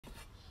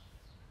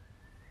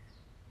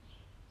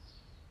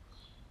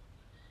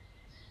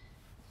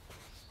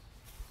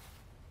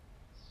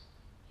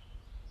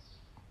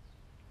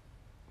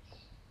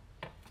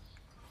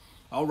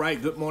All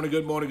right, good morning,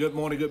 good morning, good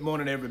morning, good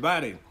morning,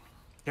 everybody.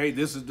 Hey,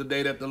 this is the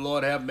day that the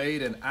Lord have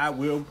made, and I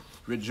will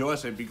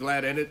rejoice and be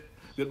glad in it.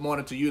 Good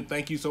morning to you.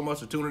 Thank you so much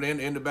for tuning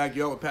in the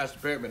backyard with Pastor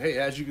Perryman. Hey,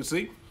 as you can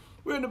see,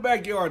 we're in the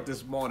backyard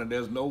this morning.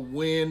 There's no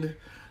wind,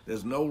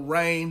 there's no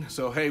rain.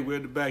 So, hey, we're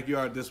in the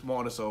backyard this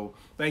morning. So,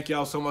 thank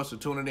y'all so much for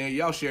tuning in.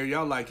 Y'all share,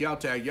 y'all like, y'all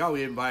tag, y'all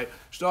invite,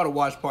 start a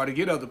watch party,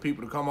 get other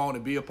people to come on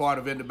and be a part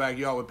of In the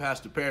Backyard with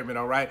Pastor Perryman,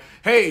 all right?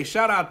 Hey,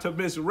 shout out to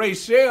Miss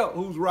Rachel,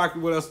 who's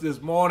rocking with us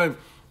this morning.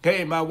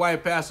 Hey, my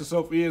wife, Pastor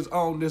Sophie, is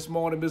on this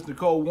morning. Miss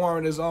Nicole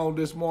Warren is on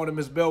this morning.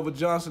 Miss Belva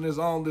Johnson is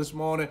on this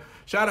morning.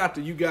 Shout out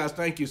to you guys.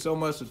 Thank you so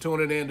much for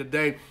tuning in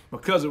today. My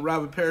cousin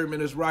Robert Perryman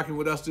is rocking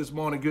with us this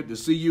morning. Good to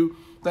see you.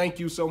 Thank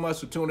you so much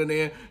for tuning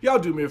in. Y'all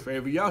do me a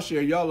favor. Y'all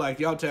share, y'all like,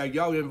 y'all tag,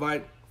 y'all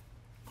invite.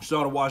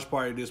 Start a watch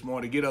party this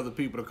morning. Get other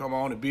people to come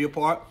on and be a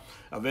part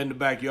of In the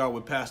Backyard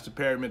with Pastor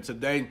Perryman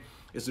today.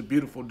 It's a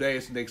beautiful day.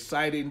 It's an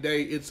exciting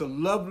day. It's a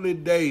lovely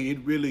day.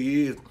 It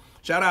really is.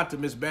 Shout out to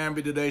Miss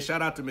Bambi today.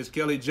 Shout out to Miss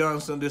Kelly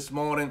Johnson this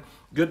morning.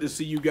 Good to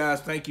see you guys.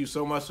 Thank you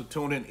so much for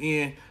tuning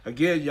in.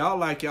 Again, y'all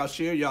like, y'all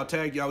share, y'all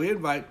tag, y'all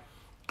invite.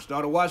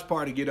 Start a watch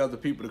party. Get other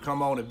people to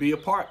come on and be a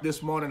part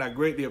this morning. I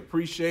greatly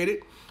appreciate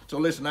it. So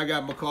listen, I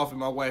got my coffee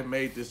my wife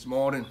made this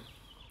morning.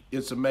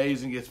 It's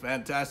amazing. It's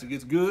fantastic.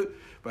 It's good.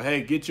 But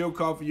hey, get your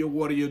coffee, your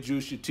water, your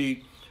juice, your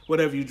tea,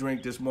 whatever you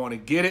drink this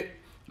morning. Get it.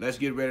 Let's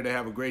get ready to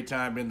have a great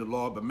time in the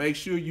Lord. But make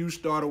sure you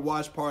start a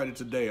watch party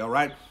today, all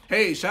right?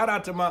 Hey, shout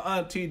out to my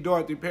auntie,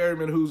 Dorothy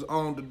Perryman, who's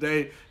on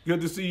today.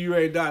 Good to see you,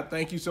 A. Dot.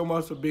 Thank you so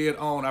much for being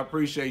on. I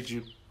appreciate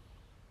you.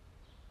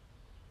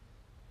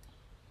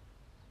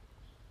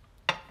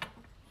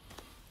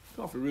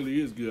 Coffee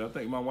really is good. I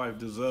think my wife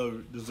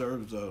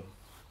deserves a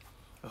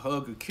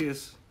hug, a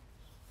kiss,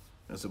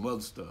 and some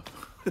other stuff.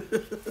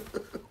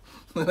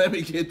 Let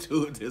me get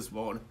to it this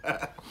morning.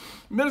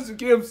 Minister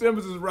Kim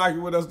Simmons is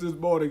rocking with us this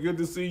morning. Good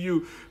to see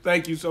you.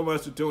 Thank you so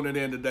much for tuning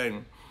in today.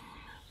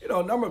 You know,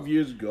 a number of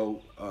years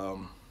ago,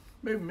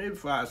 maybe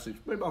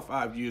about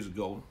 5 years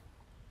ago,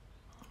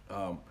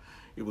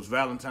 it was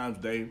Valentine's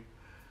Day.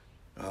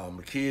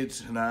 The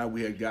kids and I,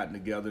 we had gotten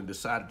together and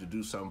decided to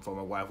do something for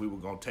my wife. We were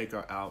going to take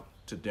her out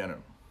to dinner.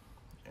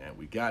 And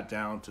we got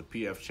down to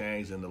P.F.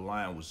 Chang's and the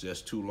line was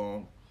just too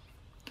long.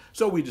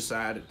 So we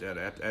decided that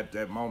at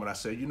that moment, I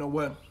said, you know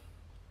what?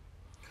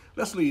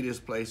 Let's leave this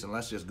place and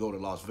let's just go to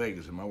Las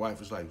Vegas. And my wife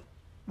was like,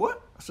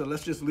 what? I said,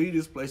 let's just leave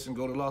this place and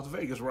go to Las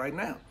Vegas right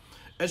now.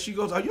 And she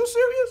goes, are you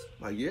serious?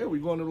 Like, yeah,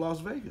 we're going to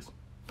Las Vegas.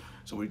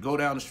 So we go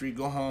down the street,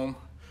 go home,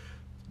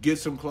 get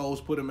some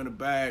clothes, put them in a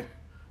bag.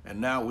 And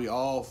now we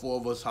all four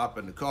of us hop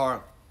in the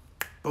car.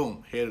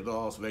 Boom, headed to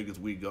Las Vegas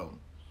we go.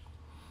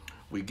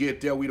 We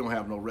get there, we don't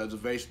have no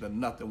reservation or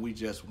nothing. We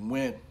just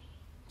went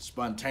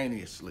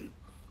spontaneously.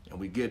 And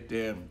we get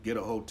there, get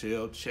a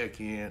hotel, check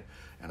in.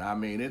 And I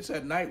mean, it's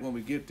at night when we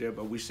get there,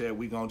 but we said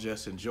we're going to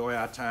just enjoy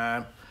our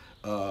time.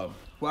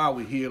 While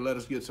we're here, let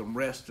us get some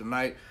rest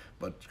tonight.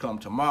 But come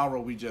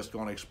tomorrow, we just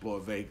going to explore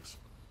Vegas.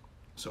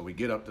 So we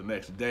get up the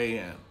next day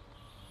and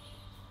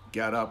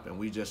got up and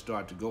we just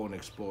started to go and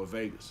explore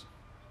Vegas.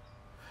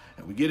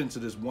 And we get into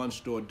this one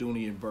store,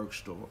 Dooney and Burke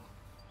store.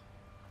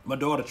 My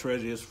daughter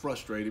Treasure is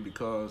frustrated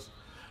because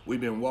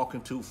we've been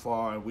walking too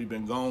far and we've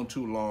been gone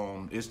too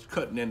long. It's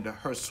cutting into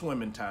her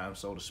swimming time,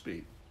 so to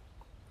speak.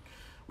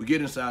 We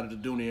get inside of the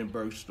Dooney and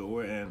Burke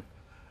store and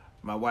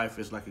my wife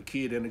is like a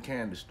kid in a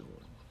candy store.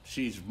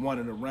 She's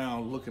running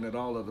around looking at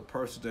all of the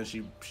purses and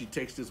she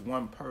takes this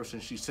one purse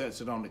and she sets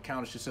it on the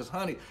counter. She says,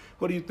 honey,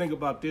 what do you think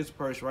about this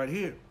purse right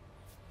here?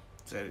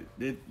 I said,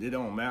 it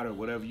don't matter.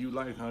 Whatever you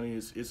like, honey,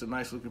 it's a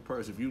nice looking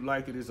purse. If you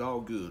like it, it's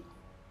all good.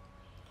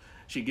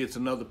 She gets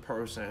another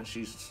purse and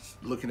she's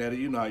looking at it.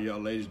 You know how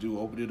y'all ladies do,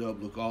 open it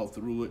up, look all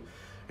through it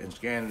and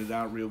scanning it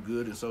out real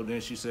good. And so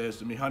then she says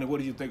to me, honey, what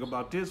do you think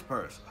about this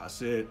purse? I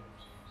said,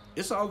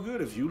 it's all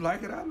good. If you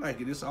like it, I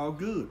like it. It's all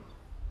good.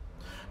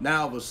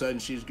 Now, all of a sudden,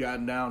 she's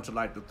gotten down to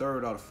like the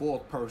third or the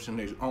fourth person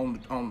that's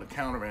on the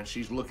counter, and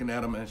she's looking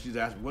at them, and she's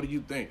asking, what do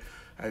you think?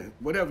 Hey,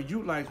 whatever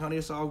you like, honey,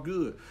 it's all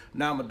good.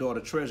 Now my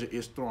daughter Treasure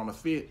is throwing a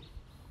fit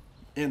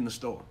in the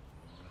store.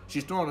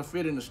 She's throwing a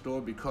fit in the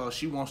store because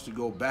she wants to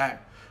go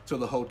back to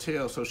the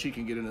hotel so she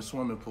can get in the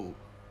swimming pool.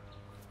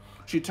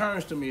 She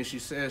turns to me and she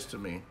says to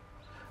me,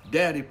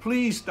 Daddy,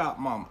 please stop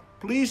Mama.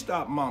 Please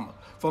stop Mama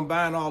from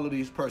buying all of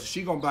these purses.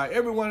 She's going to buy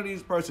every one of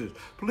these purses.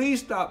 Please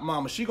stop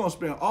Mama. She's going to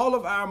spend all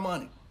of our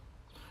money.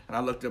 And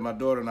I looked at my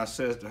daughter and I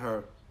says to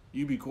her,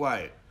 you be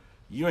quiet.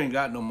 You ain't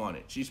got no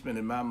money. She's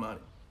spending my money.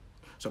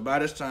 So by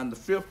this time, the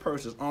fifth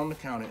purse is on the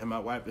counter and my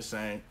wife is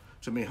saying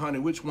to me, honey,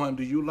 which one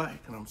do you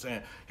like? And I'm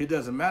saying, it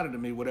doesn't matter to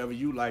me. Whatever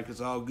you like, it's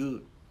all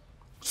good.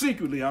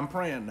 Secretly, I'm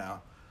praying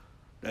now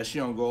that she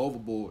don't go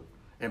overboard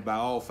and buy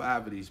all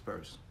 5 of these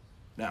purses.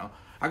 Now,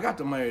 I got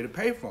the money to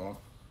pay for them,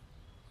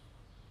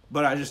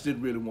 but I just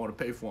didn't really want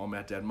to pay for them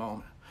at that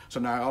moment. So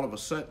now all of a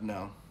sudden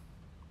now,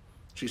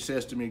 she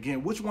says to me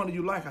again, which one do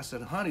you like? I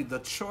said, honey, the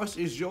choice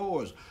is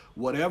yours.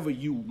 Whatever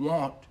you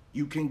want,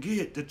 you can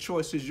get. The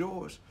choice is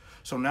yours.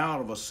 So now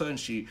all of a sudden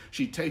she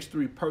takes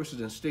 3 purses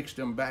and sticks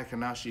them back,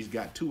 and now she's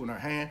got 2 in her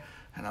hand.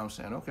 And I'm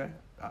saying, okay,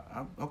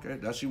 Okay,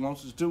 that she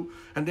wants us to.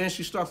 And then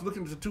she starts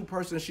looking at the two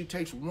person, and she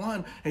takes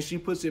one and she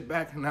puts it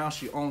back, and now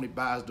she only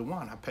buys the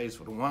one. I pays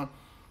for the one.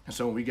 And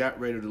so when we got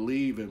ready to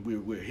leave and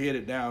we're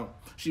headed down,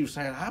 she was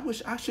saying, I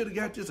wish I should have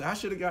got this, I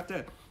should have got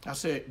that. I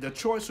said, the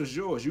choice was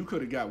yours. You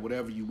could have got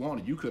whatever you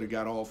wanted. You could have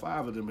got all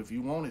 5 of them if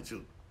you wanted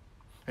to.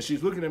 And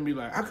she's looking at me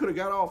like, I could have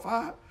got all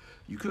 5.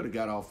 You could have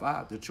got all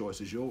 5. The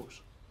choice is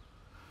yours.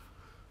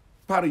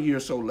 About a year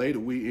or so later,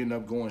 we end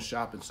up going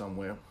shopping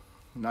somewhere.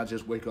 And I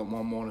just wake up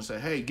one morning and say,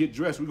 hey, get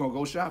dressed. We're going to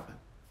go shopping.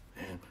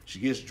 And she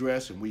gets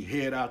dressed, and we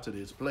head out to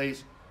this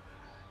place.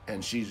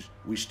 And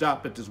we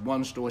stop at this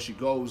one store. She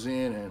goes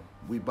in, and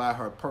we buy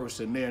her purse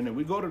in there. And then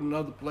we go to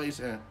another place,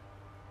 and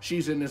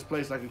she's in this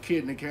place like a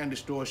kid in a candy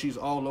store. She's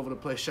all over the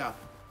place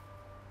shopping.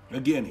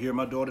 Again, here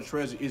my daughter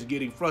Treasure is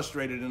getting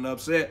frustrated and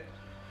upset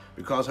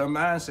because her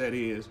mindset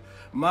is,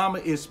 Mama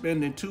is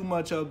spending too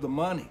much of the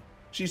money.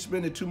 She's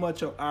spending too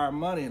much of our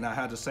money. And I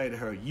had to say to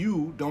her,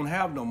 you don't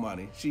have no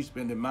money. She's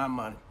spending my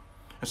money.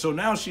 And so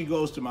now she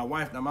goes to my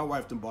wife. Now my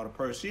wife done bought a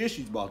purse here.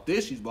 She's bought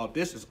this. She's bought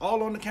this. It's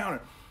all on the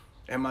counter.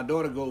 And my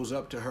daughter goes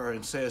up to her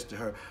and says to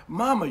her,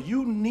 Mama,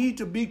 you need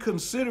to be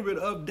considerate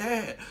of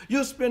Dad.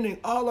 You're spending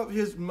all of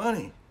his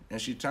money.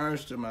 And she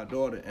turns to my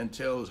daughter and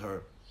tells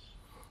her,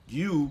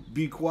 you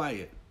be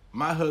quiet.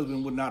 My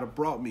husband would not have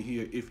brought me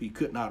here if he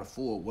could not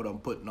afford what I'm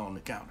putting on the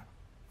counter.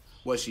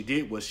 What she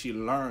did was she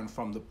learned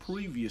from the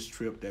previous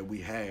trip that we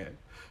had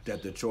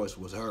that the choice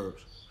was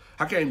hers.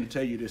 I came to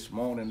tell you this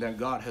morning that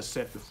God has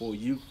set before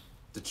you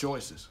the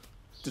choices.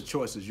 The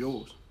choice is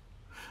yours.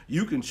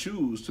 You can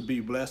choose to be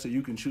blessed or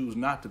you can choose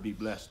not to be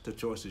blessed. The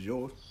choice is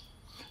yours.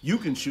 You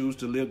can choose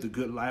to live the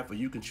good life or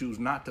you can choose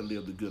not to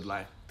live the good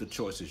life. The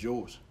choice is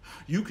yours.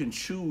 You can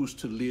choose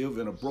to live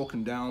in a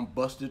broken down,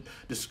 busted,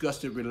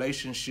 disgusted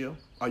relationship,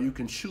 or you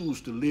can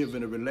choose to live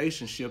in a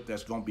relationship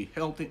that's going to be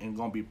healthy and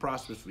going to be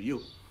prosperous for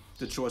you.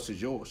 The choice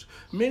is yours.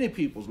 Many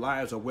people's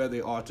lives are where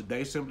they are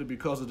today simply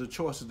because of the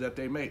choices that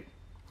they make.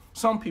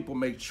 Some people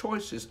make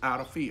choices out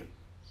of fear.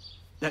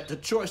 That the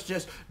choice,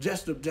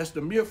 just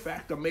the mere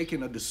fact of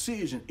making a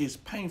decision is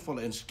painful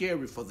and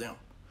scary for them.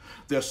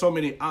 There are so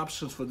many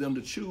options for them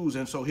to choose,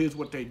 and so here's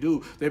what they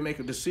do. They make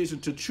a decision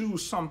to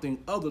choose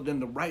something other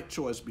than the right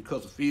choice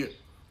because of fear.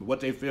 What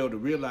they fail to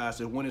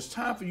realize is when it's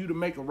time for you to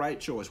make a right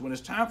choice, when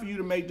it's time for you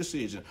to make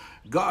decisions,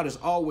 God is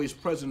always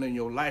present in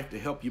your life to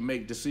help you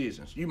make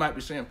decisions. You might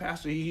be saying,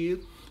 Pastor, he is?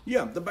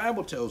 Yeah, the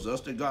Bible tells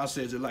us that God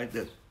says it like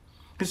this.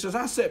 He says,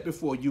 I set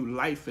before you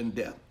life and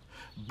death,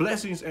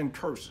 blessings and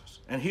curses.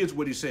 And here's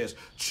what he says.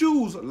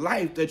 Choose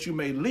life that you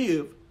may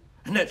live,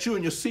 and that you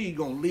and your seed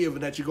going to live,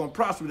 and that you're going to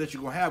prosper, that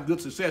you're going to have good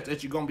success,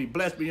 that you're going to be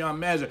blessed beyond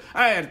measure.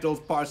 I added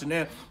those parts in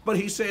there. But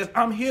he says,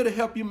 I'm here to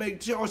help you make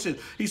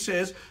choices. He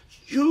says,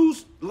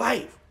 choose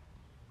life.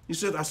 He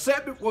says, I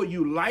set before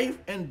you life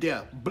and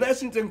death,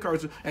 blessings and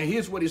curses. And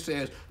here's what he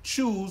says,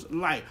 choose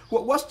life.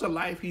 Well, what's the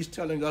life he's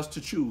telling us to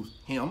choose?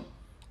 Him.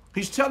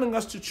 He's telling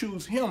us to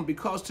choose him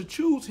because to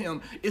choose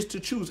him is to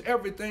choose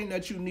everything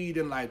that you need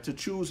in life. To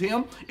choose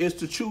him is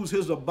to choose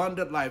his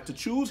abundant life. To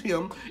choose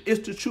him is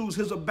to choose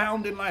his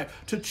abounding life.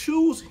 To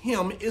choose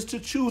him is to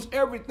choose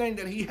everything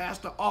that he has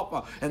to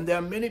offer. And there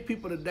are many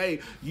people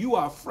today, you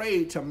are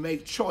afraid to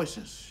make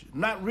choices,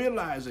 not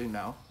realizing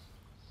now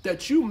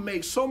that you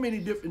make so many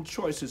different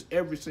choices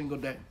every single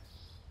day.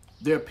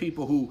 There are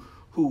people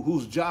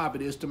whose job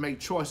it is to make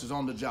choices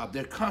on the job.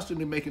 They're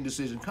constantly making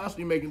decisions.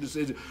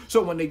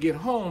 So when they get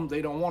home,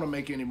 they don't want to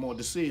make any more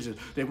decisions.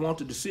 They want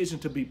the decision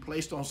to be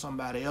placed on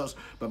somebody else.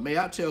 But may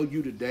I tell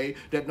you today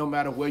that no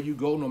matter where you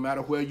go, no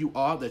matter where you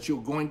are, that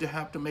you're going to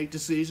have to make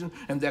decisions,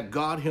 and that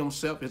God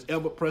himself is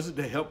ever present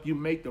to help you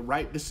make the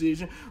right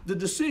decision. The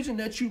decision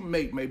that you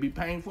make may be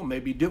painful, may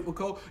be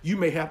difficult. You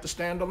may have to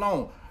stand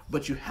alone.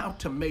 But you have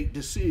to make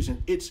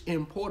decisions. It's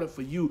important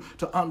for you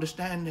to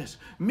understand this.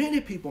 Many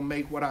people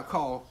make what I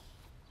call,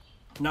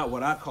 not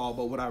what I call,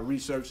 but what I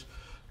research,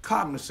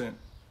 cognizant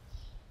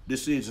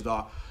decisions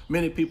are.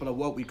 Many people are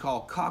what we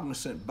call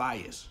cognizant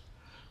bias.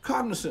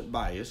 Cognizant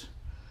bias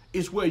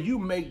is where you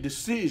make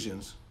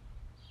decisions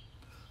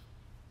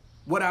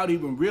without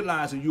even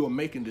realizing you are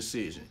making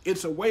decisions.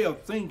 It's a way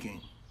of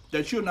thinking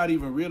that you're not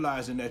even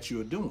realizing that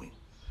you're doing.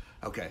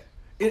 Okay.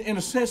 In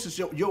a sense, it's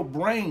your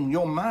brain,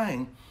 your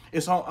mind,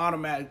 it's on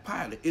automatic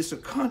pilot. It's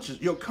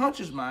your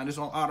conscious mind is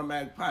on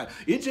automatic pilot.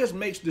 It just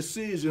makes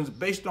decisions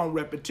based on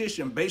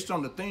repetition, based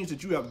on the things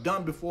that you have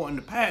done before in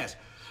the past.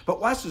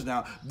 But watch this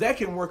now. That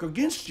can work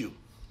against you.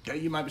 Okay,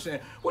 you might be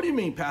saying, what do you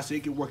mean, Pastor,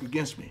 it can work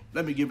against me?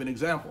 Let me give an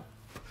example.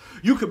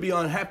 You could be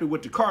unhappy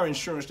with the car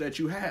insurance that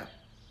you have.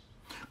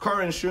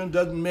 Car insurance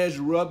doesn't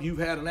measure up. You've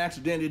had an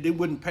accident. They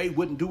wouldn't pay,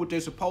 wouldn't do what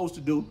they're supposed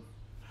to do.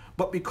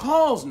 But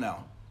because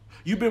now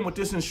you've been with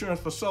this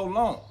insurance for so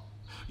long,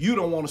 you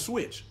don't want to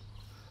switch.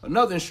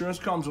 Another insurance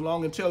comes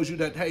along and tells you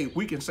that, hey,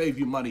 we can save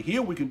you money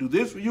here. We can do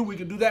this for you. We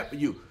can do that for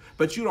you.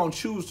 But you don't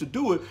choose to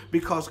do it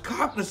because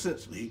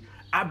cognizantly,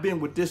 I've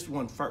been with this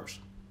one first.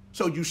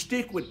 So you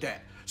stick with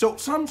that. So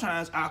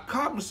sometimes our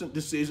cognizant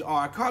decision or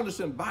our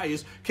cognizant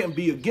bias can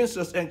be against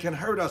us and can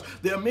hurt us.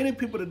 There are many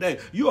people today,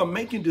 you are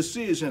making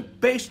decisions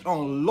based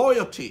on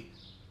loyalty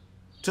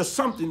to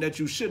something that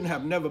you shouldn't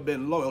have never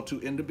been loyal to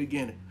in the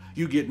beginning.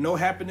 You get no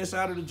happiness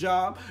out of the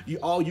job.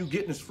 All you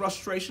getting is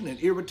frustration and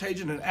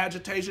irritation and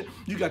agitation.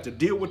 You got to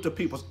deal with the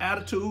people's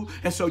attitude.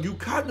 And so you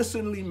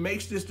cognizantly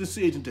makes this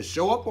decision to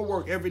show up for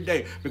work every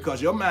day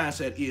because your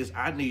mindset is,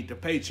 I need the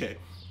paycheck.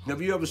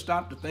 Have you ever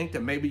stopped to think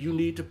that maybe you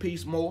need the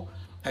peace more?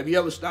 Have you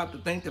ever stopped to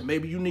think that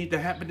maybe you need the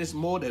happiness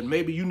more, that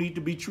maybe you need to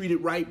be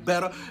treated right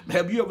better?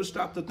 Have you ever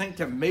stopped to think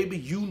that maybe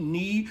you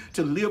need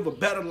to live a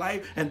better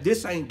life and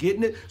this ain't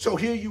getting it? So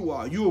here you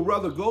are. You would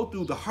rather go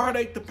through the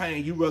heartache, the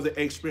pain. You rather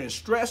experience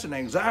stress and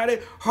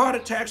anxiety, heart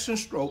attacks and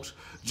strokes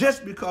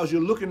just because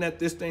you're looking at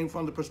this thing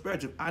from the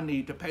perspective, I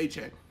need the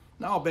paycheck.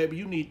 No, baby,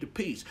 you need the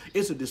peace.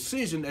 It's a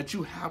decision that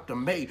you have to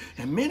make.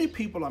 And many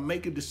people are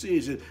making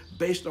decisions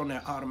based on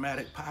their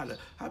automatic pilot.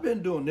 I've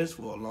been doing this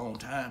for a long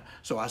time,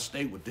 so I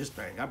stay with this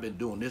thing. I've been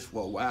doing this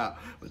for a while.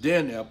 But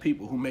then there are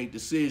people who make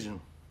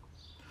decisions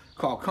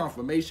called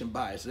confirmation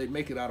bias. They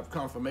make it out of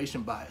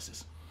confirmation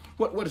biases.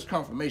 What is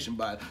confirmation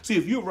bias? See,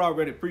 if you've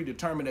already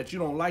predetermined that you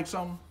don't like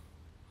something,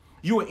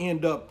 you will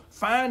end up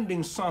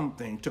finding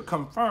something to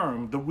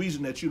confirm the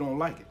reason that you don't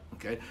like it.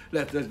 Okay,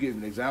 let's give you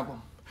an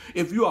example.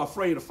 If you are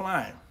afraid of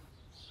flying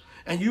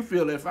and you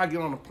feel that if I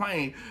get on a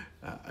plane,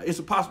 it's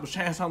a possible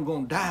chance I'm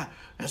going to die.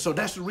 And so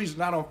that's the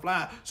reason I don't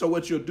fly. So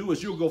what you'll do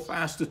is you'll go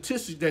find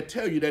statistics that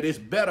tell you that it's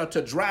better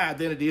to drive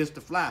than it is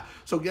to fly.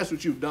 So guess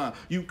what you've done?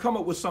 You come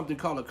up with something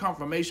called a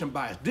confirmation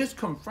bias. This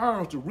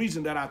confirms the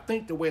reason that I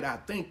think the way that I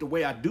think, the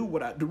way I do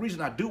the reason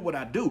I do what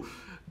I do.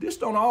 This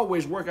don't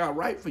always work out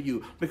right for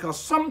you because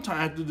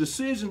sometimes the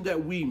decisions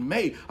that we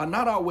make are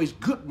not always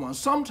good ones.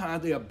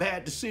 Sometimes they are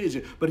bad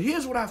decisions. But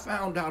here's what I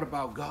found out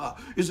about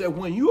God is that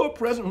when you are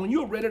present, when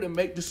you're ready to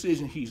make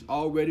decisions, he's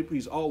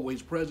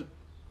always present.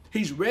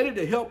 He's ready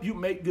to help you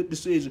make good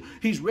decisions.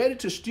 He's ready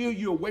to steer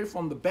you away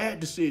from the bad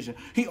decision.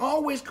 He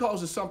always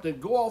causes something to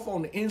go off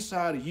on the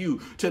inside of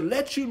you to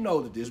let you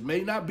know that this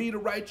may not be the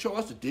right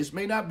choice, that this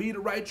may not be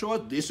the right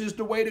choice. This is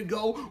the way to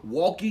go.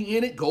 Walking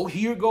in it, go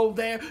here, go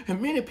there.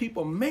 And many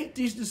people make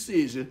these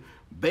decisions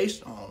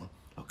based on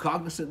a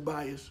cognizant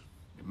bias.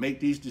 They make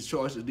these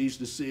choices, these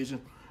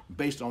decisions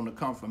based on the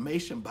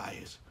confirmation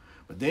bias.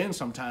 But then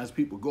sometimes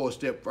people go a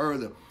step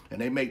further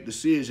and they make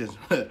decisions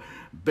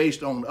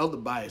based on other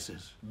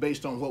biases,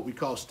 based on what we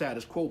call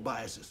status quo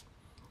biases.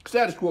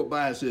 Status quo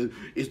bias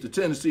is the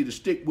tendency to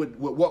stick with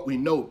what we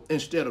know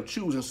instead of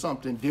choosing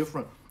something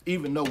different,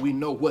 even though we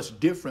know what's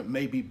different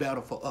may be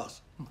better for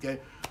us. Okay,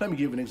 let me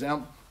give you an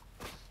example.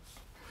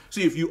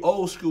 See, if you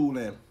old school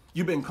and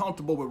you've been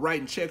comfortable with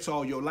writing checks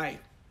all your life,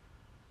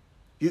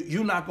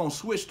 you're not going to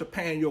switch to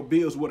paying your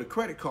bills with a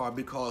credit card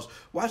because,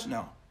 watch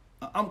now,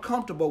 I'm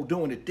comfortable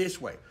doing it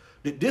this way.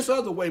 This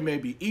other way may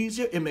be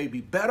easier, it may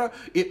be better,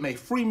 it may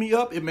free me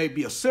up, it may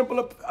be a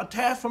simpler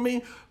task for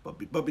me,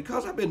 but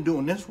because I've been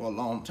doing this for a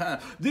long time,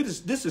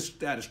 this is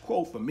status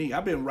quo for me.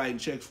 I've been writing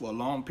checks for a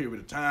long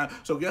period of time,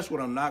 so guess what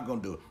I'm not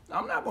going to do?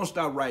 I'm not going to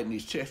start writing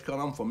these checks because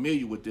I'm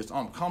familiar with this,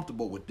 I'm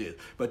comfortable with this,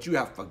 but you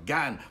have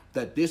forgotten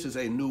that this is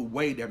a new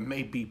way that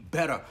may be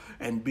better,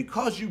 and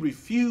because you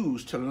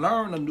refuse to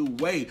learn a new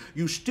way,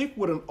 you stick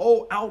with an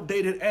old,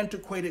 outdated,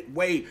 antiquated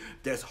way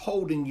that's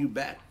holding you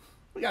back.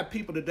 We got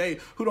people today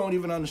who don't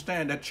even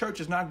understand that church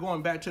is not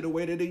going back to the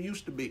way that it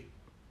used to be.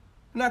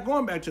 Not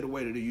going back to the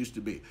way that it used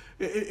to be.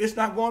 It's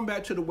not going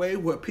back to the way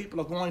where people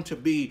are going to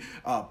be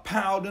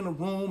piled in a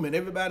room and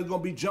everybody's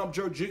going to be jump,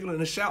 jerk, jiggling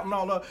and shouting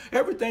all up.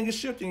 Everything is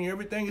shifting.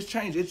 Everything is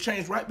changing. It's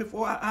changed right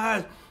before our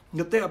eyes.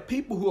 If there are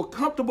people who are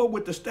comfortable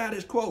with the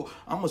status quo,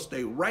 I'm going to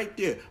stay right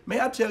there. May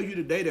I tell you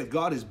today that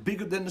God is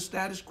bigger than the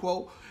status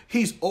quo?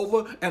 He's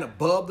over and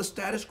above the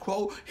status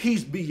quo.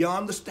 He's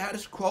beyond the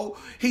status quo.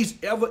 He's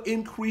ever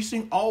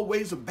increasing,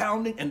 always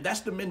abounding, and that's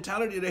the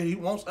mentality that he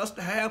wants us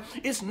to have.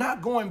 It's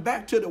not going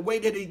back to the way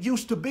that it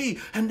used to be.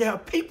 And there are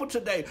people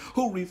today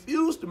who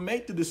refuse to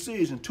make the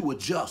decision to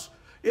adjust.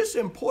 It's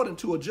important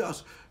to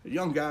adjust. A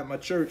young guy at my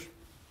church,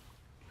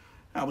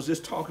 I was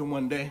just talking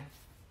one day,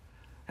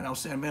 and I was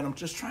saying, man, I'm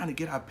just trying to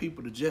get our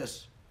people to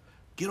just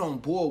get on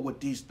board with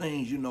these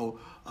things,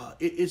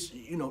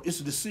 it's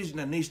a decision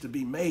that needs to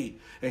be made.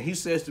 And he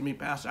says to me,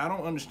 Pastor, I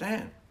don't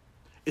understand.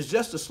 It's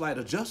just a slight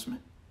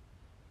adjustment.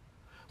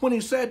 When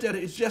he said that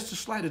it's just a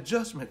slight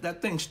adjustment,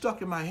 that thing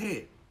stuck in my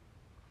head.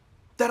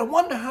 That I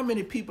wonder how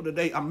many people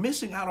today are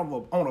missing out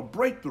on a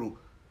breakthrough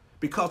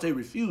because they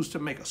refuse to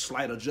make a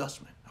slight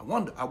adjustment. I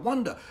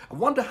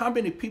wonder how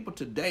many people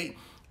today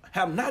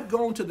have not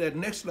gone to that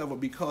next level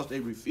because they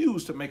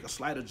refuse to make a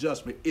slight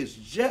adjustment. It's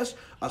just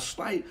a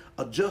slight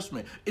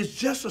adjustment. It's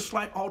just a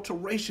slight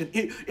alteration.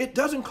 It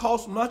doesn't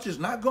cost much. It's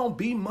not going to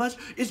be much.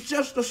 It's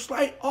just a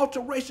slight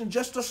alteration,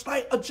 just a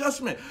slight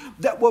adjustment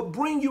that will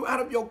bring you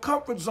out of your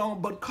comfort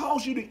zone but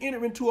cause you to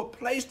enter into a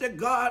place that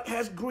God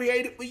has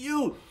created for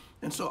you.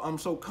 And so I'm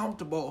so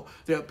comfortable.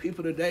 There are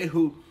people today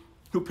who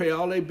pay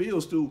all their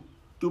bills through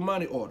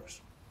money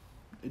orders.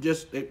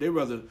 They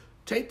rather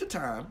take the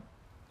time,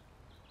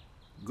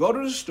 go to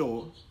the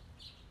store,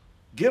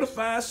 get a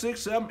 $500,000,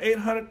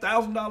 $600,000,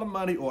 $800,000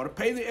 money order,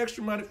 pay the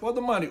extra money for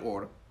the money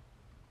order,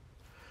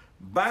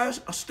 buy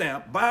a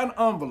stamp, buy an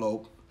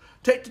envelope,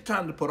 Take the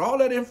time to put all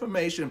that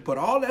information, put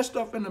all that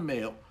stuff in the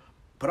mail,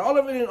 put all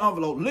of it in an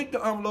envelope, lick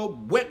the envelope,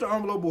 wet the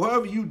envelope,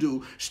 whatever you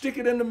do, stick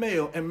it in the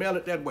mail and mail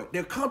it that way.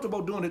 They're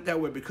comfortable doing it that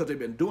way because they've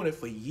been doing it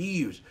for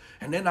years,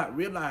 and they're not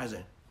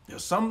realizing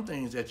there's some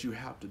things that you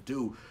have to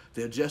do.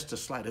 They're just a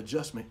slight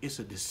adjustment. It's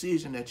a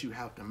decision that you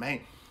have to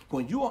make.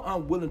 When you are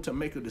unwilling to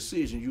make a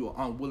decision, you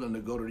are unwilling to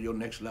go to your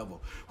next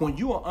level. When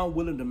you are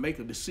unwilling to make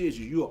a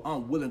decision, you are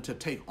unwilling to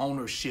take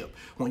ownership.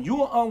 When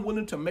you are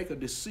unwilling to make a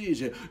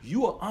decision,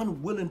 you are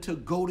unwilling to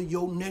go to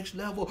your next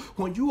level.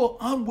 When you are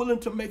unwilling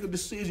to make a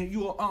decision,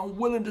 you are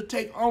unwilling to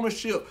take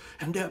ownership.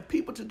 And there are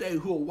people today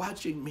who are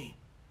watching me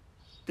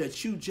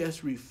that you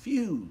just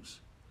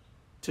refuse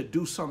to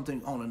do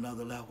something on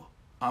another level.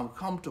 I'm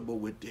comfortable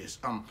with this.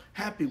 I'm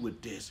happy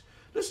with this.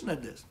 Listen to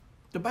this.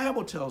 The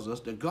Bible tells us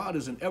that God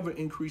is an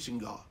ever-increasing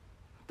God,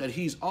 that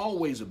he's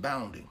always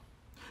abounding.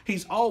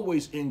 He's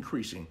always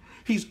increasing.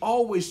 He's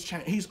always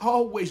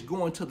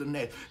going to the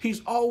next.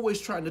 He's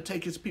always trying to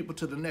take his people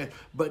to the next.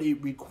 But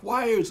it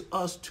requires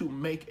us to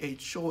make a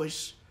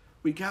choice.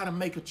 We got to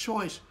make a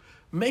choice.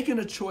 Making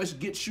a choice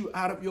gets you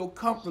out of your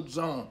comfort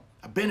zone.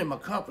 I've been in my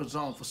comfort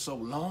zone for so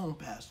long,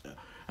 Pastor.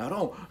 I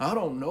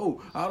don't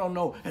know.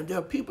 And there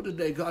are people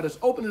today, God is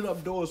opening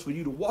up doors for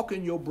you to walk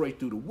in your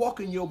breakthrough, to walk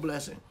in your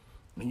blessing.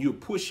 And you're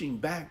pushing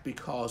back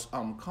because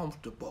I'm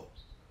comfortable.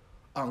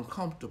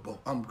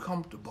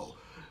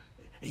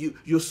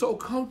 You're so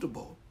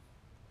comfortable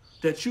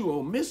that you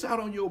will miss out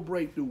on your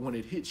breakthrough when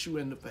it hits you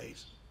in the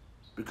face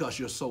because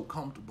you're so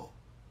comfortable.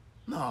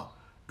 No,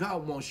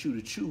 God wants you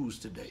to choose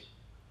today.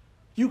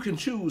 You can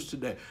choose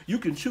today. You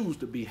can choose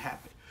to be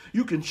happy.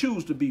 You can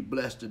choose to be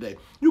blessed today.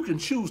 You can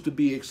choose to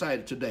be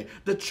excited today.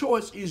 The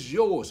choice is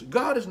yours.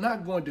 God is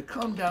not going to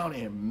come down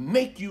and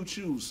make you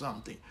choose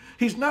something.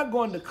 He's not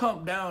going to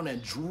come down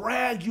and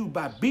drag you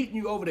by beating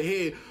you over the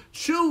head.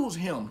 Choose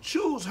him,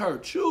 choose her,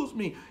 choose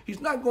me.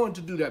 He's not going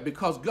to do that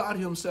because God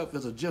himself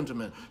is a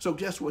gentleman. So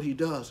guess what he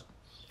does?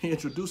 He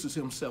introduces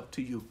himself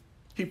to you.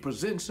 He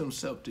presents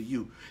himself to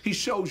you. He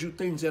shows you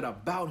things that are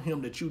about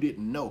him that you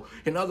didn't know.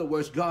 In other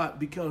words,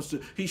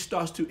 he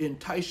starts to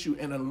entice you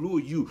and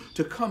allure you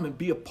to come and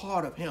be a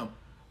part of him.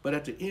 But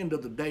at the end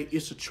of the day,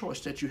 it's a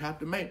choice that you have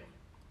to make.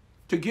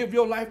 To give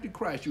your life to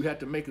Christ, you had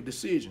to make a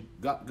decision.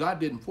 God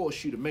didn't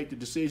force you to make the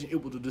decision.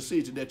 It was a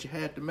decision that you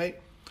had to make.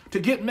 To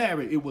get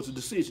married, it was a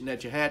decision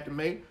that you had to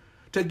make.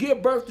 To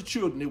give birth to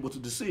children, it was a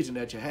decision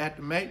that you had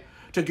to make.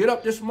 To get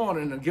up this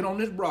morning and get on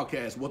this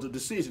broadcast was a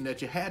decision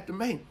that you had to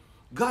make.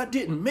 God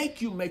didn't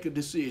make you make a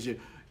decision.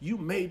 You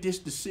made this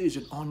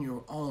decision on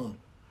your own.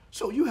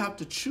 So you have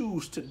to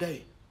choose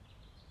today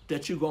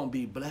that you're going to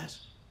be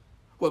blessed.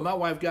 Well, my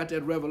wife got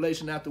that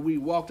revelation after we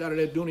walked out of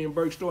that Dooney &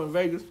 Burke store in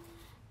Vegas,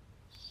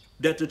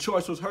 that the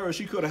choice was hers.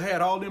 She could have had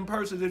all them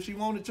purses if she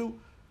wanted to.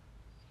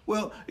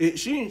 Well, it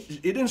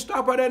didn't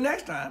stop her that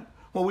next time.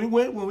 When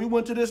we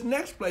went to this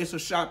next place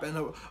of shopping,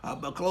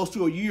 close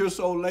to a year or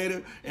so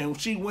later, and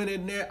she went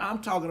in there. I'm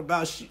talking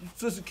about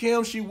Sister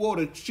Kim. She wore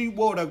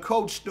the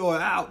Coach store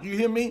out. You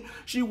hear me?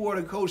 She wore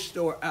the Coach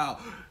store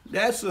out.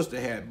 That sister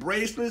had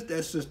bracelets.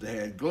 That sister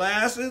had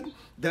glasses.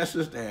 That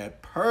sister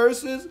had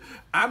purses.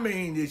 I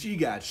mean, she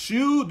got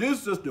shoes.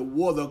 This sister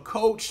wore the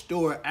Coach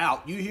store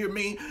out. You hear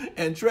me?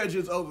 And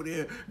Treasure's over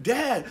there.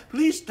 Dad,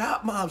 please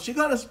stop, Mom. She's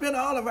going to spend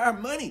all of our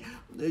money.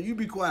 You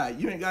be quiet.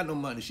 You ain't got no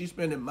money. She's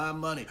spending my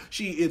money.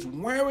 She is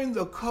wearing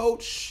the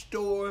Coach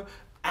store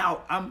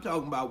out. I'm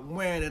talking about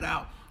wearing it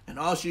out. And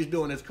all she's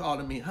doing is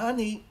calling me,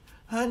 honey,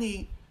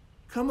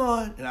 come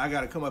on. And I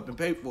got to come up and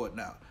pay for it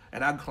now.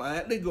 And I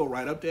gladly go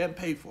right up there and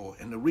pay for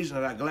it. And the reason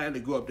that I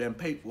gladly go up there and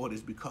pay for it is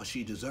because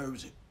she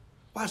deserves it.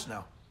 Watch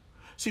now.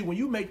 See, when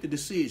you make the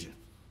decision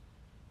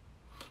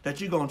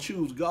that you're going to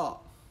choose God,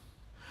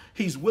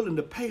 he's willing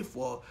to pay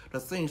for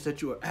the things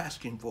that you are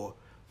asking for.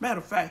 Matter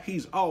of fact,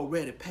 he's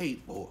already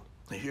paid for.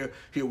 And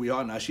here we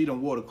are now. She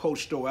done wore the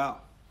Coach store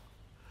out.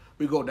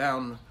 We go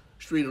down the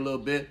street a little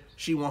bit.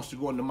 She wants to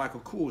go in the Michael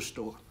Kors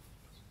store.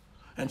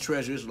 And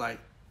Treasure is like,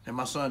 and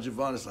my son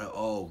Javon is like,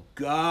 oh,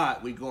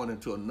 God, we going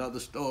into another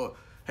store.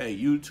 Hey,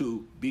 you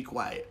two, be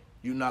quiet.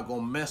 You're not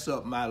going to mess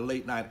up my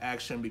late night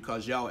action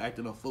because y'all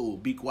acting a fool.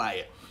 Be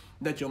quiet.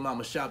 Let your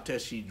mama shop till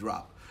she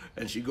drop.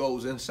 And she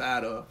goes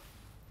inside of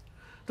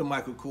the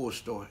Michael Kors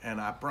store. And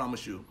I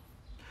promise you,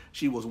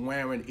 she was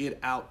wearing it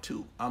out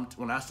too.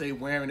 When I say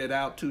wearing it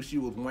out too, she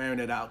was wearing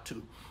it out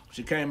too.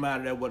 She came out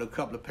of there with a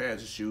couple of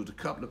pairs of shoes, a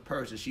couple of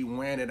purses. She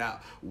wearing it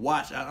out.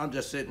 Watch, I'm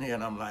just sitting here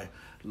and I'm like,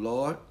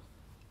 Lord,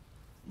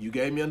 you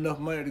gave me enough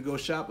money to go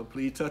shopping.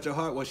 Please touch her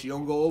heart while she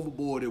don't go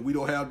overboard and we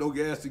don't have no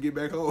gas to get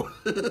back home.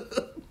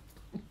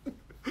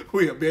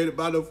 We have made it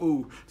by no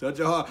food. Touch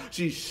her heart.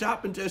 She's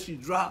shopping till she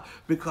dropped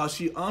because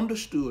she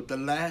understood the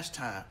last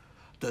time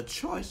the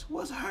choice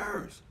was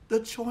hers. The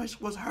choice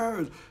was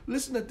hers.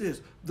 Listen to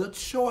this. The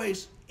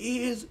choice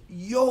is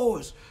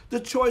yours.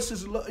 The choice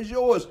is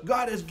yours.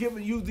 God has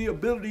given you the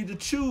ability to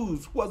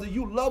choose whether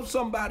you love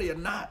somebody or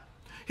not.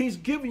 He's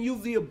giving you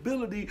the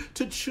ability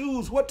to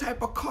choose what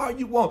type of car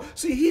you want.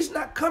 See, he's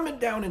not coming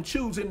down and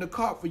choosing the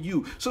car for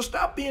you. So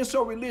stop being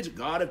so religious.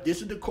 God, if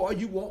this is the car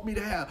you want me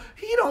to have.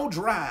 He don't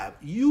drive.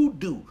 You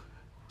do.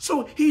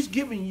 So he's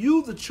giving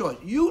you the choice.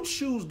 You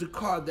choose the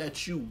car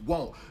that you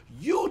want.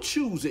 You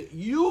choose it.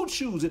 You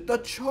choose it. The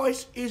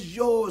choice is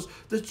yours.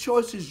 The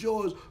choice is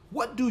yours.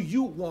 What do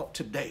you want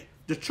today?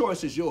 The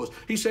choice is yours.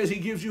 He says he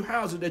gives you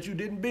houses that you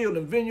didn't build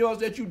and vineyards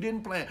that you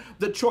didn't plant.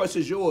 The choice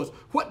is yours.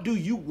 What do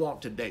you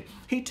want today?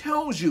 He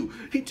tells you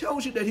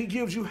that he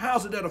gives you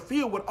houses that are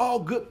filled with all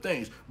good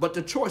things, but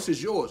the choice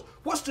is yours.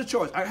 What's the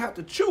choice? I have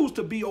to choose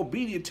to be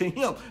obedient to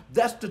him.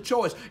 That's the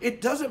choice.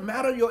 It doesn't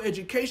matter your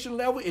education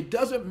level. It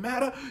doesn't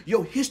matter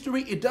your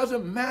history. It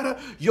doesn't matter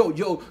your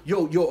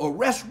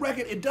arrest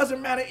record. It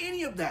doesn't matter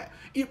any of that.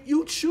 If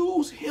you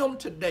choose him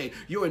today,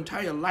 your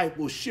entire life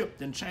will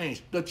shift and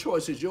change. The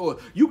choice is yours.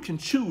 You can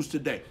choose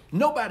today.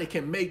 Nobody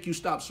can make you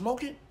stop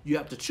smoking. You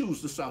have to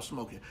choose to stop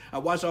smoking. I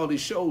watch all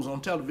these shows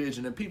on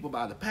television and people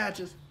buy the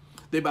patches,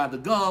 they buy the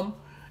gum,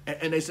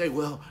 and they say,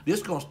 well,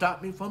 this is going to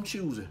stop me from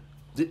choosing.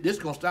 This is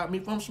going to stop me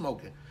from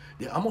smoking.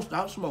 Yeah, I'm going to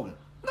stop smoking.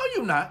 No,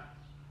 you're not.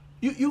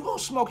 You're going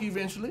to smoke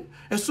eventually.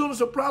 As soon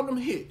as a problem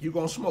hit, you're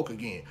going to smoke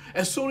again.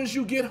 As soon as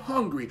you get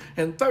hungry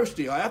and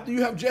thirsty, or after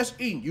you have just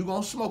eaten, you're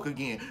going to smoke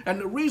again. And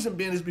the reason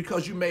being is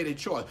because you made a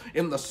choice.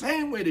 In the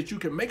same way that you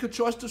can make a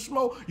choice to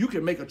smoke, you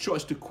can make a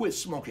choice to quit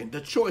smoking. The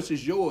choice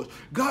is yours.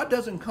 God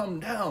doesn't come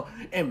down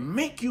and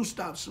make you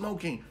stop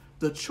smoking.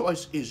 The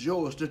choice is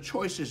yours. The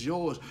choice is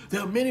yours.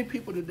 There are many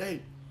people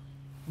today,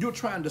 you're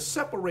trying to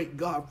separate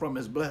God from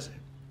his blessing.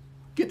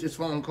 Get this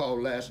phone call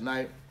last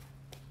night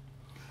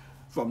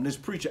from this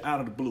preacher out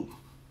of the blue.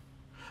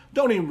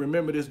 Don't even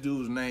remember this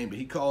dude's name, but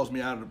he calls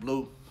me out of the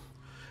blue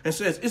and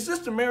says, is this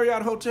the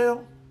Marriott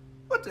Hotel?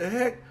 What the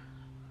heck?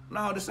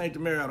 No, this ain't the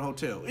Marriott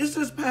Hotel. Is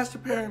this Pastor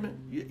Perryman?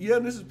 Yeah,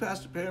 this is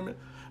Pastor Perryman.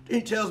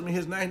 He tells me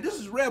his name. This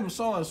is Reverend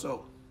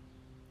so-and-so.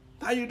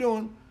 How you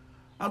doing?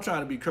 I'm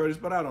trying to be courteous,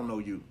 but I don't know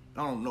you.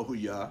 I don't know who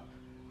you are.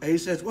 And he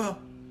says, well,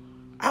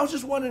 I was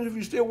just wondering if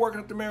you're still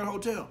working at the Marriott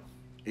Hotel.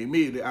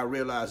 Immediately, I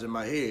realized in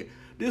my head,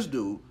 this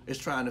dude is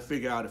trying to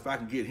figure out if I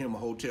can get him a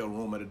hotel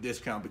room at a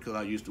discount because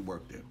I used to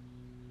work there.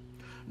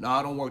 No,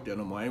 I don't work there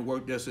no more. I ain't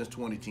worked there since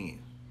 2010.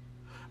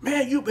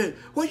 Man,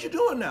 what you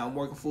doing now? I'm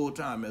working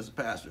full-time as a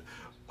pastor.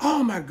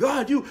 Oh, my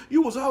God, you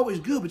was always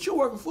good, but you're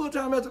working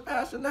full-time as a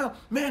pastor now?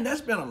 Man,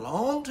 that's been a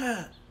long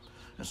time.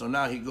 And so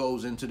now he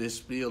goes into this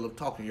spiel of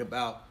talking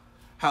about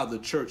how the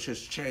church has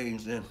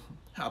changed and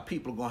how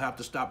people are going to have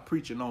to stop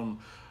preaching on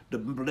the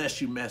bless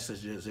you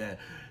messages and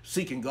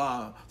seeking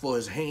God for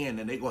his hand,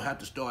 and they're going to have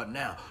to start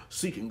now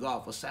seeking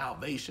God for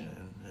salvation.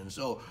 And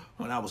so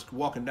when I was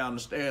walking down the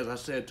stairs, I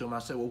said to him,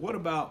 well, what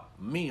about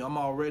me? I'm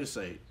already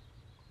saved.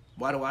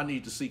 Why do I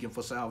need to seek him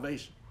for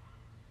salvation?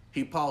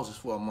 He pauses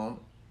for a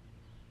moment.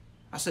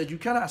 I said, you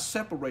cannot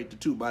separate the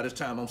two. By this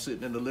time, I'm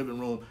sitting in the living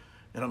room,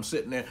 and I'm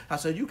sitting there. I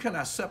said, you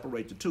cannot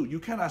separate the two. You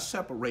cannot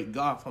separate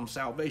God from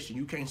salvation.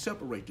 You can't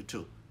separate the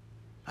two.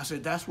 I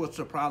said, that's what's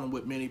the problem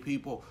with many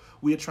people.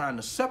 We are trying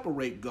to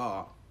separate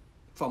God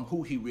from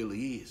who he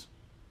really is.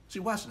 See,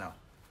 watch now.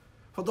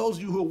 For those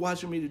of you who are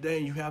watching me today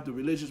and you have the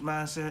religious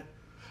mindset,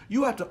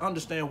 you have to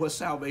understand what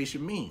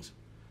salvation means.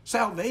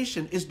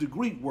 Salvation is the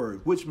Greek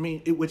word, which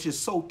is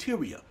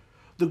soteria.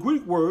 The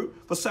Greek word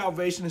for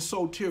salvation is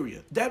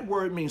soteria. That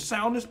word means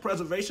soundness,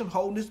 preservation,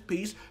 wholeness,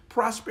 peace,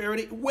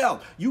 prosperity,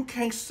 wealth. You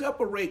can't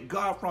separate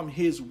God from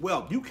his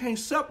wealth. You can't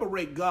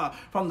separate God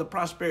from the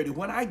prosperity.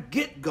 When I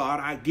get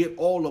God, I get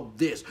all of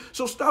this.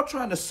 So stop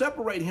trying to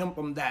separate him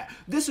from that.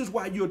 This is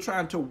why you're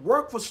trying to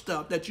work for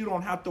stuff that you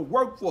don't have to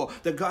work for,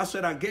 that God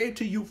said I gave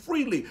to you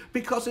freely,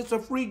 because it's a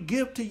free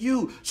gift to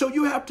you. So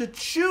you have to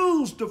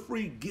choose the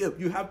free gift.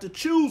 You have to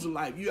choose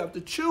life. You have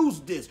to choose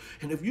this.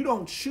 And if you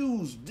don't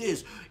choose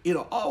this,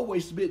 it'll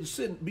always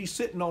be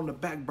sitting on the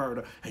back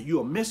burner, and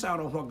you'll miss out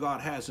on what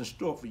God has in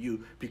store for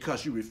you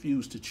because you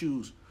refuse to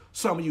choose.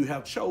 Some of you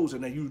have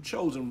chosen, and you've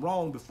chosen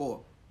wrong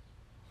before.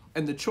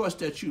 And the choice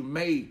that you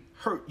made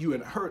hurt you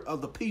and hurt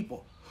other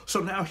people.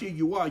 So now here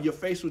you are, you're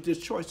faced with this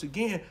choice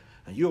again,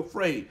 and you're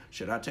afraid.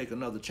 Should I take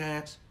another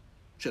chance?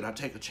 Should I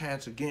take a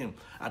chance again?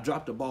 I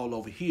dropped the ball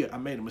over here. I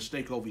made a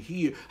mistake over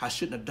here. I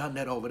shouldn't have done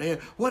that over there.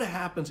 What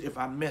happens if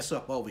I mess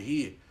up over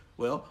here?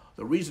 Well,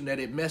 the reason that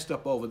it messed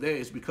up over there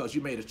is because you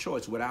made a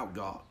choice without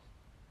God.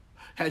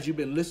 Had you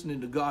been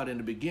listening to God in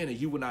the beginning,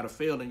 you would not have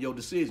failed in your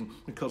decision,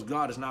 because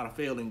God is not a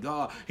failing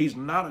God. He's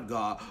not a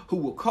God who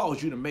will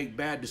cause you to make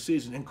bad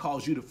decisions and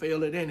cause you to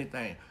fail at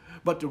anything.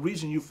 But the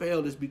reason you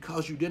failed is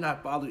because you did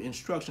not follow the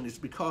instruction. It's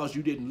because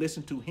you didn't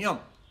listen to him.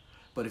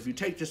 But if you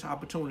take this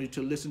opportunity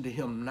to listen to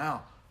him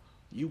now,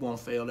 you won't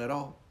fail at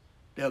all.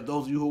 There are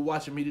those of you who are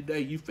watching me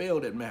today, you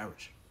failed at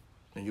marriage.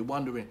 And you're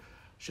wondering,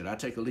 should I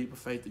take a leap of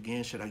faith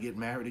again? Should I get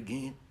married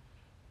again?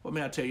 Well,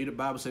 may I tell you, the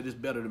Bible said it's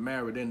better to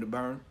marry than to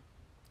burn.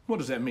 What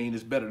does that mean?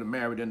 It's better to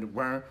marry than to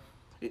burn.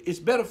 It's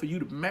better for you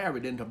to marry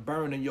than to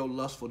burn in your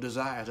lustful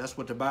desires. That's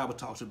what the Bible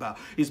talks about.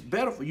 It's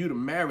better for you to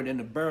marry than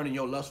to burn in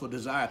your lustful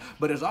desires.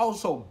 But it's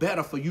also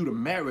better for you to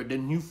marry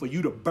than for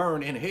you to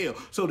burn in hell.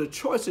 So the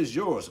choice is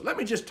yours. Let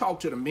me just talk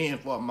to the men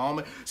for a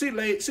moment. See,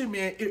 man,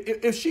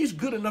 if she's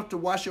good enough to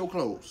wash your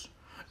clothes,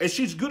 if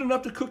she's good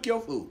enough to cook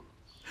your food,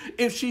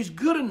 if she's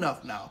good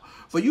enough now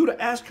for you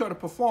to ask her to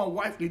perform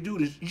wifely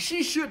duties,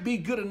 she should be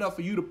good enough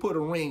for you to put a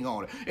ring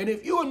on it. And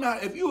if you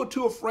are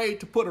too afraid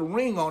to put a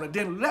ring on it,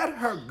 then let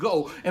her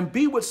go and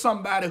be with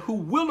somebody who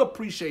will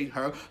appreciate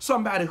her,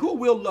 somebody who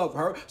will love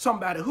her,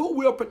 somebody who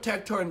will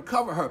protect her and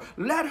cover her.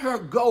 Let her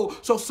go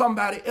so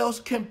somebody else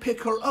can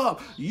pick her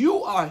up.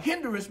 You are a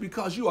hindrance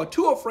because you are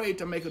too afraid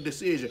to make a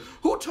decision.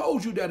 Who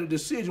told you that a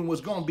decision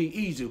was going to be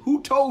easy?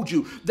 Who told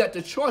you that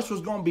the choice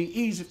was going to be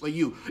easy for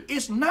you?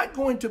 It's not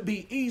going to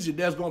be easy.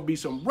 There's going to be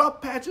some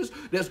rough patches.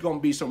 There's going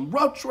to be some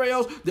rough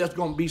trails. There's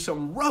going to be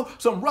some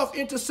rough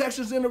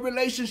intersections in the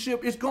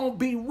relationship. It's going to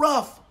be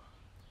rough.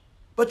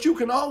 But you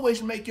can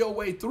always make your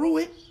way through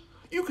it.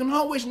 You can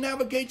always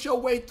navigate your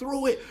way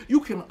through it. You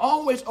can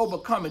always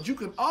overcome it. You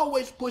can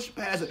always push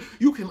past it.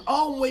 You can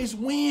always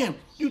win.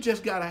 You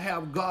just got to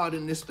have God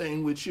in this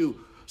thing with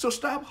you. So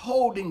stop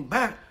holding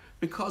back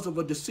because of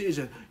a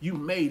decision you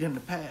made in the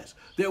past.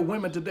 There are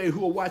women today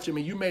who are watching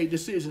me. You made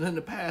decisions in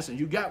the past and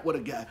you got what a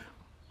guy.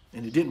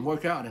 And it didn't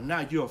work out, and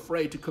now you're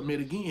afraid to commit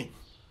again.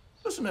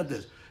 Listen to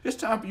this. It's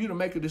time for you to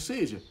make a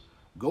decision.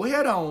 Go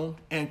ahead on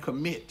and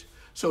commit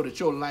so that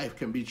your life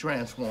can be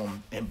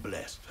transformed and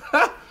blessed.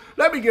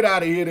 Let me get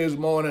out of here this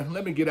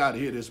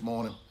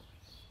morning.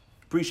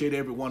 Appreciate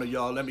every one of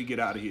y'all. Let me get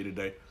out of here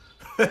today.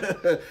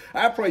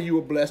 I pray you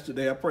were blessed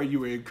today. I pray you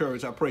were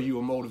encouraged. I pray you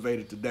were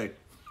motivated today.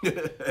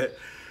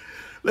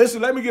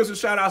 Listen, let me give some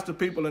shout-outs to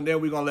people, and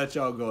then we're going to let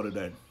y'all go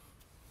today.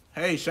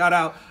 Hey, shout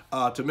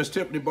out to Miss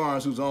Tiffany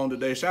Barnes, who's on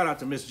today. Shout out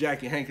to Miss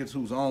Jackie Hankins,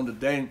 who's on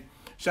today.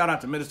 Shout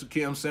out to Minister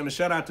Kim Simmons.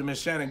 Shout out to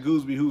Miss Shannon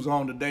Gooseby, who's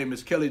on today.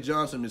 Miss Kelly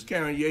Johnson, Miss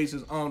Karen Yates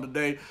is on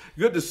today.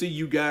 Good to see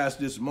you guys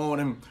this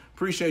morning.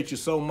 Appreciate you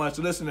so much.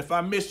 Listen, if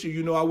I missed you,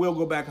 you know I will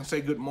go back and say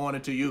good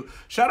morning to you.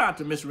 Shout out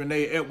to Miss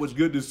Renee Edwards.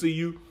 Good to see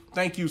you.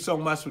 Thank you so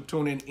much for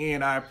tuning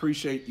in. I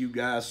appreciate you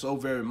guys so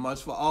very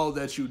much for all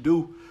that you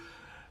do.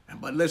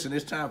 But listen,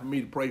 it's time for me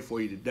to pray for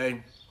you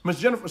today. Miss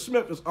Jennifer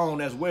Smith is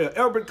on as well.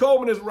 Albert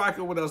Coleman is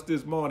rocking with us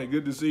this morning.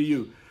 Good to see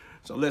you.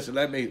 So listen,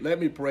 let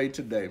me pray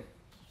today.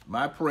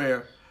 My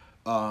prayer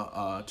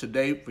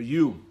today for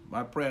you.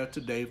 My prayer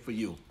today for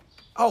you.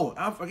 Oh,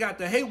 I forgot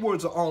the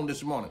Haywoods are on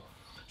this morning.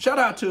 Shout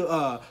out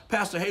to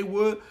Pastor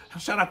Haywood.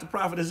 Shout out to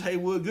Prophetess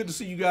Haywood. Good to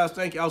see you guys.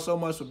 Thank y'all so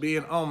much for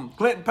being on.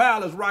 Clinton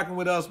Powell is rocking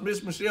with us.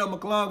 Miss Michelle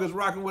McClung is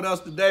rocking with us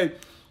today.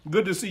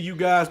 Good to see you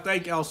guys.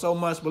 Thank y'all so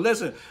much. But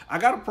listen, I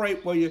got to pray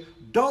for you.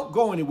 Don't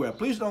go anywhere.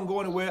 Please don't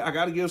go anywhere. I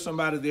got to give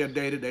somebody their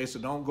day today, so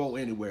don't go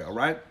anywhere, all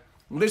right?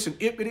 Listen,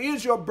 if it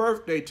is your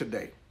birthday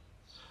today,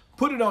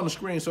 put it on the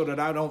screen so that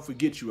I don't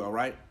forget you, all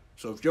right?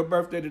 So if your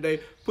birthday today,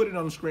 put it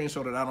on the screen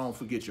so that I don't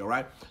forget you, all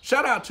right?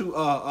 Shout out to,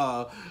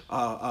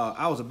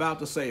 I was about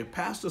to say,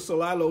 Pastor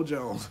Solilo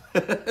Jones.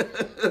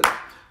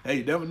 Hey,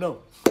 you never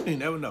know. You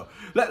never know.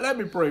 Let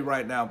me pray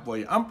right now for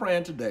you. I'm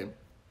praying today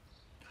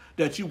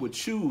that you would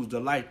choose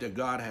the life that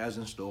God has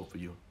in store for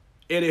you.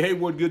 Eddie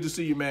Haywood, good to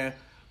see you, man.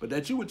 But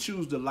that you would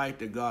choose the life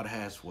that God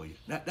has for you.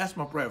 That's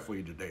my prayer for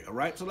you today, all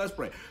right? So let's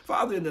pray.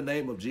 Father, in the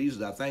name of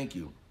Jesus, I thank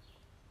you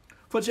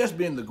for just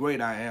being the great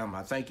I am.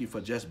 I thank you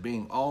for just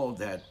being all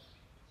that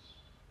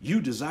you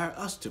desire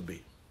us to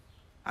be.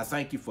 I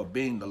thank you for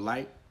being the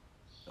light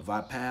of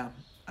our path.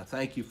 I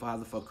thank you,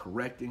 Father, for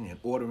correcting and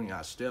ordering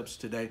our steps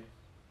today.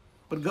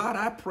 But God,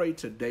 I pray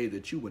today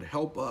that you would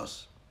help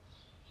us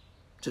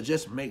to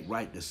just make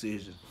right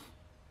decisions.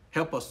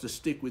 Help us to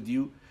stick with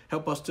you.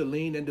 Help us to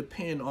lean and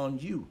depend on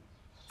you.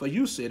 For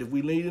you said if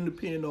we lean and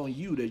depend on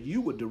you, that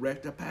you would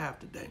direct our path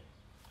today.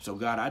 So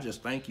God, I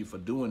just thank you for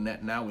doing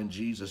that now in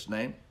Jesus'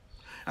 name.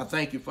 I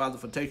thank you, Father,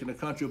 for taking the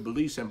country of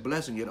Belize and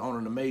blessing it on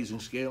an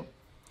amazing scale.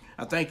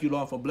 I thank you,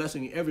 Lord, for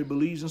blessing every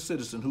Belizean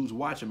citizen who's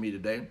watching me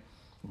today.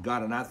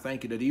 God, and I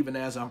thank you that even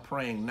as I'm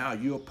praying now,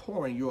 you're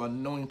pouring your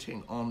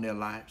anointing on their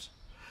lives.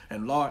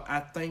 And Lord, I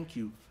thank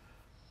you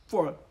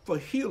for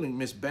healing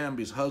Miss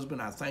Bambi's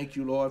husband. I thank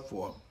you, Lord,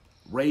 for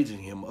raising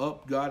him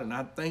up, God, and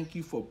I thank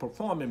you for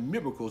performing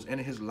miracles in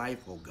his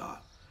life, oh God.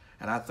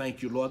 And I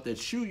thank you, Lord,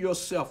 that you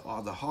yourself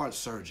are the heart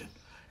surgeon.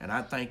 And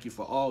I thank you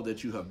for all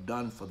that you have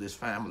done for this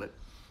family.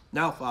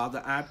 Now,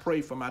 Father, I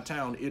pray for my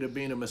town, Itta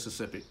Bena,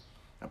 Mississippi.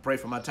 I pray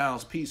for my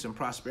town's peace and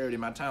prosperity,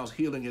 my town's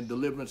healing and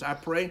deliverance. I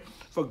pray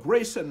for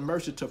grace and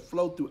mercy to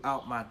flow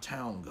throughout my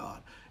town,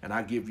 God. And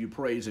I give you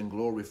praise and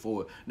glory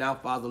for it. Now,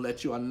 Father,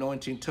 let your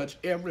anointing touch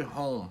every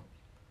home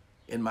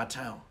in my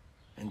town.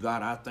 And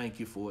God, I thank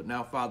you for it.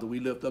 Now, Father, we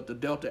lift up the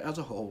Delta as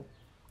a whole.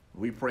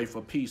 We pray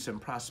for peace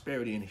and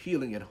prosperity and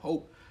healing and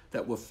hope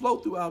that will flow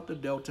throughout the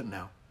Delta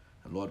now.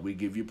 And Lord, we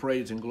give you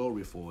praise and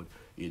glory for it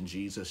in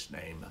Jesus'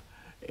 name.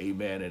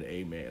 Amen and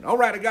amen. All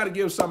right, I got to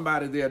give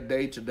somebody their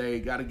day today.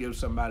 Got to give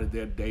somebody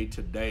their day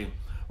today.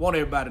 Want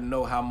everybody to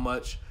know how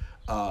much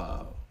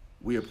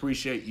we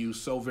appreciate you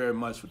so very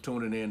much for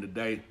tuning in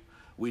today.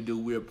 We do.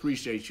 We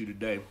appreciate you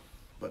today.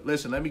 But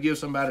listen, let me give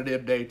somebody their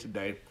day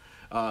today.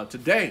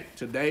 Today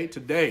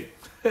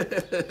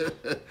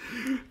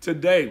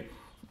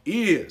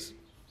is,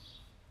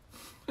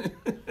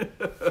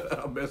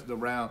 I'm messing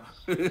around.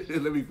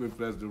 Let me quit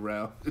messing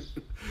around.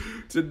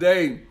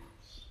 Today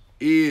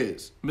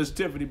is Miss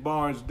Tiffany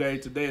Barnes' day.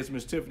 Today is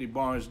Miss Tiffany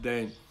Barnes'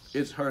 day.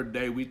 It's her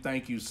day. We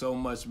thank you so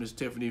much, Miss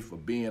Tiffany, for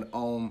being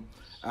on.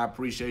 I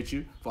appreciate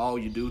you for all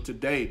you do.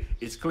 Today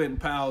is Clinton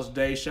Powell's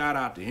day. Shout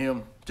out to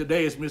him.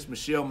 Today is Miss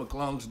Michelle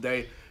McClung's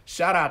day.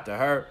 Shout out to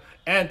her.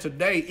 And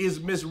today is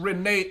Miss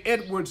Renee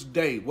Edwards'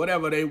 day.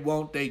 Whatever they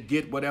want, they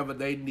get. Whatever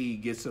they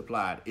need gets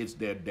supplied. It's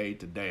their day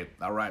today.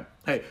 All right.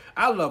 Hey,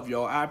 I love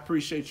y'all. I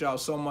appreciate y'all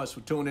so much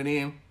for tuning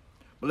in.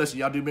 But listen,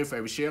 y'all do me a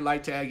favor. Share,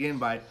 like, tag,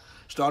 invite.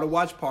 Start a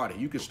watch party.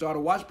 You can start a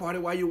watch party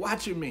while you're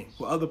watching me,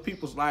 where other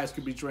people's lives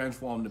can be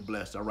transformed and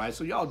blessed. All right.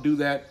 So y'all do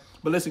that.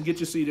 But listen, get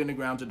your seed in the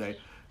ground today.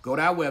 Go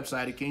to our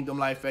website at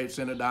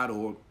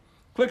kingdomlifefaithcenter.org.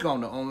 Click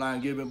on the online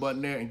giving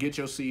button there and get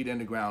your seed in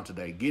the ground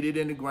today. Get it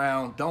in the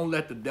ground. Don't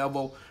let the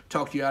devil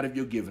talk you out of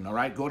your giving, all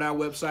right? Go to our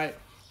website,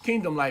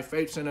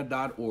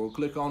 kingdomlifefaithcenter.org.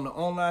 Click on the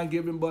online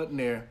giving button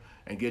there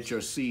and get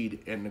your seed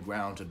in the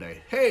ground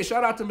today. Hey,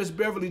 shout out to Miss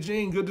Beverly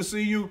Jean. Good to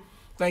see you.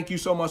 Thank you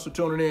so much for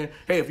tuning in.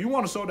 Hey, if you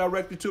want to sow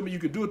directly to me, you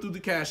can do it through the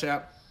Cash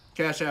App.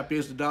 Cash App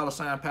is the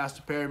 $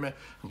 Pastor Perryman.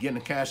 Again, the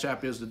Cash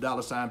App is the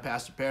 $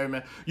 Pastor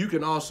Perryman. You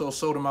can also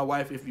sow to my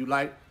wife if you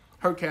like.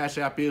 Her Cash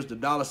App is the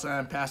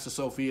 $ Pastor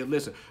Sophia.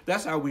 Listen,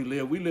 that's how we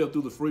live. We live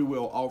through the free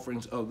will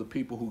offerings of the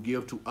people who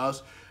give to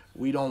us.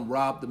 We don't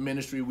rob the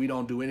ministry. We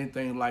don't do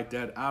anything like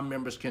that. Our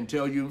members can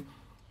tell you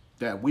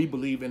that we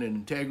believe in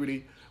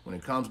integrity. When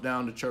it comes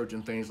down to church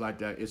and things like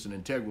that, it's an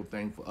integral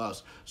thing for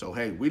us. So,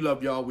 hey, we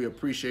love y'all. We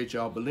appreciate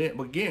y'all. But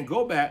again,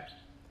 go back,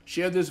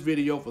 share this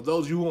video. For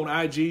those of you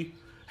on IG,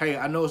 hey,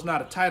 I know it's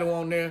not a title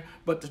on there,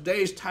 but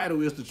today's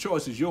title is The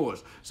Choice Is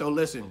Yours. So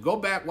listen, go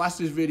back, watch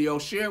this video,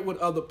 share it with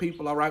other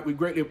people, all right? We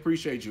greatly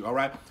appreciate you, all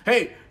right?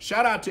 Hey,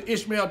 shout out to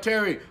Ishmael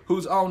Terry,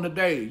 who's on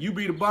today. You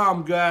be the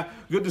bomb, guy.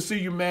 Good to see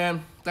you,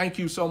 man. Thank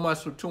you so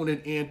much for tuning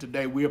in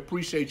today. We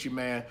appreciate you,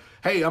 man.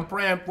 Hey, I'm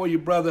praying for you,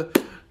 brother.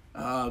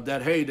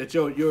 That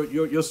your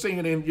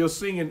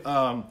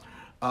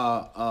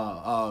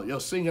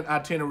singing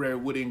itinerary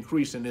would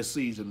increase in this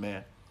season,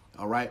 man.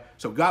 All right.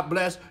 So God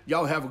bless.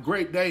 Y'all have a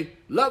great day.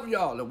 Love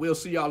y'all. And we'll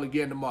see y'all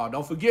again tomorrow.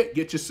 Don't forget,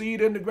 get your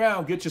seed in the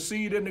ground. Get your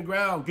seed in the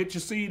ground. Get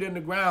your seed in the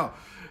ground.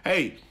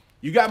 Hey,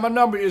 you got my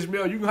number,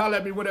 Ishmael. You can holler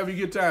at me whenever you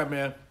get time,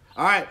 man.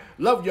 All right.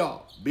 Love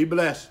y'all. Be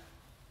blessed.